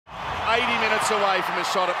minutes away from a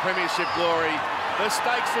shot at Premiership glory. The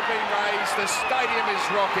stakes have been raised. The stadium is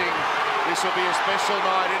rocking. This will be a special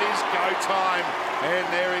night. It is go time. And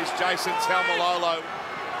there is Jason Taumalolo.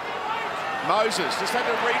 Moses just had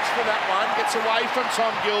to reach for that one. Gets away from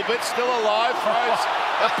Tom Gilbert. Still alive. Throws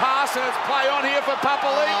the pass and it's play on here for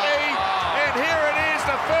Papali'i. And here it is,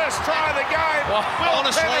 the first try of the game. Well,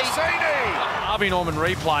 honestly, Harvey Norman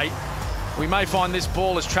replay. We may find this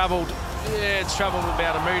ball has travelled. Yeah, it's travelled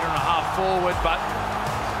about 1.5 meters forward, but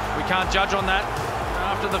we can't judge on that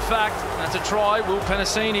after the fact. That's a try. Will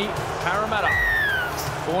Penasini, Parramatta,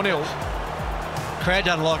 4-0. Crowd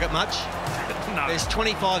doesn't like it much. No. There's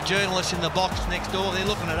 25 journalists in the box next door. They're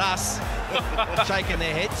looking at us, shaking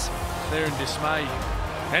their heads. They're in dismay.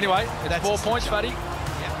 Anyway, it's 4 points, Fatty.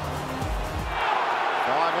 Yeah.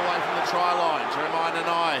 5 away from the try line. Jeremiah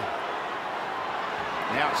Nanai.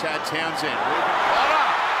 Now Chad Townsend. Reuben Cotter.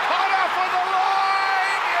 Cotter for the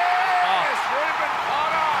line. Yes, Reuben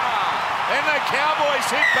Cotter. And the Cowboys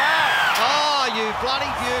hit back. Oh, you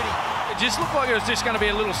bloody beauty. It just looked like it was just going to be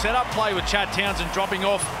a little setup play with Chad Townsend dropping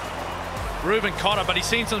off Reuben Cotter, but he's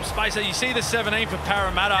seen some space. You see the 17 for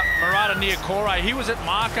Parramatta, Murata Niokore. He was at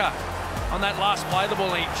marker on that last play of the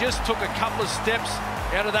ball, and he just took a couple of steps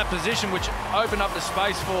out of that position, which opened up the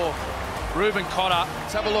space for Reuben Cotter.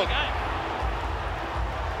 Let's have a look.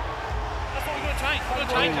 That's what we're going to change. We're going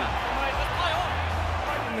to change it. Let's play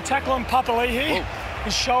on. The tackle on Papali'i,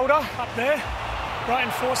 his shoulder up there, right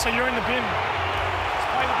in force, so you're in the bin.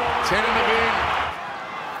 10 in the bin.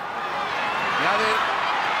 Now they're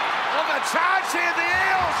on the charge here, the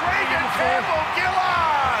Eels. Regan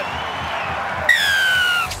Campbell-Gillard.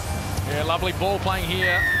 Yeah, lovely ball playing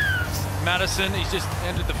here. Madison, he's just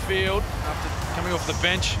entered the field after coming off the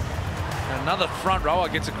bench. And another front rower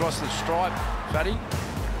gets across the stripe. Fatty,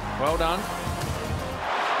 well done.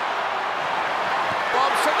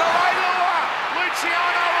 Robson, the Leilua.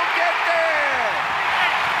 Luciano will get there.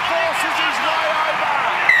 Forces his way over.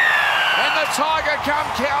 And the Tiger Come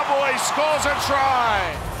Cowboys scores a try.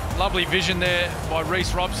 Lovely vision there by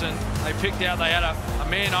Reece Robson. They picked out, they had a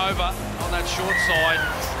man over on that short side.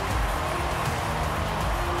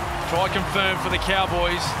 Try confirmed for the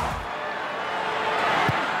Cowboys.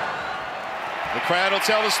 The crowd will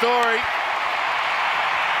tell the story.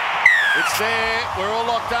 It's there. We're all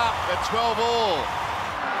locked up at 12 all.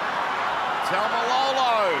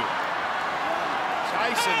 Taumalolo.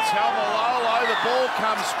 Jason Taumalolo. The ball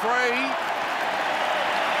comes free.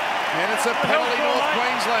 And it's a penalty, North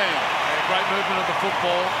Queensland. Yeah, great movement of the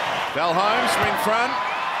football. Val Holmes, ring front.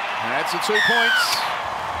 And that's the 2 points.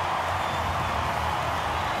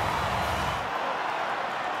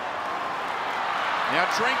 Now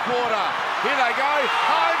Drinkwater. Here they go.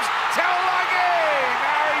 Holmes. Taulagi.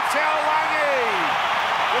 Murray Taulagi.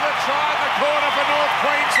 With a try in the corner for North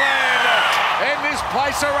Queensland. And this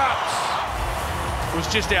place erupts. It was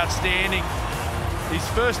just outstanding. His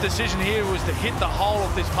first decision here was to hit the hole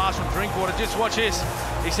of this pass from Drinkwater. Just watch this.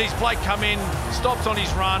 He sees Blake come in, stops on his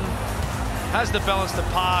run, has the balance to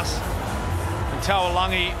pass. And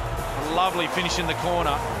Taulagi, a lovely finish in the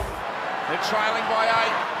corner. They're trailing by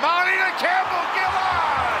 8. Marty to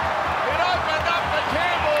Campbell-Gillard. It opened up for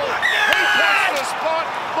Campbell. He points to the spot.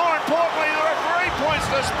 More importantly, the referee points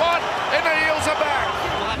to the spot, and the Eels are back.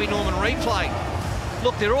 Harvey Norman replay.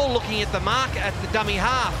 Look, they're all looking at the mark at the dummy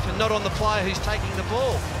half and not on the player who's taking the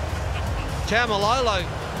ball. Taumalolo,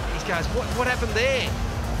 he goes, what happened there?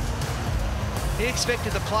 He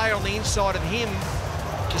expected the player on the inside of him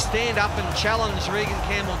to stand up and challenge Regan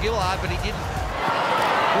Campbell-Gillard, but he didn't.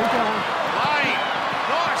 Lane,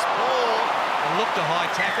 nice ball. It looked a high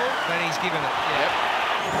tackle, but he's given it. Yeah. Yep.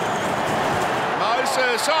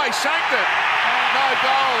 Moses, he shanked it. No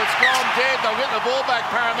goal, it's gone dead. They'll get the ball back,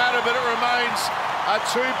 Parramatta, but it remains a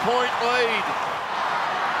 2-point lead.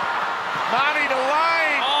 Marty to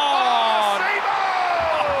Lane. Oh, Sebo!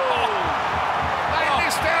 They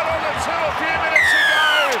missed out on the 2 a few minutes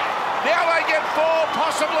ago. Now they get 4,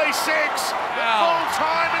 possibly 6. Full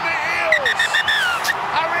time, and the Eels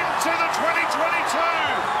are into the 2022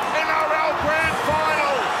 NRL Grand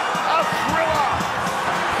Final. A thriller.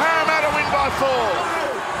 Parramatta win by 4.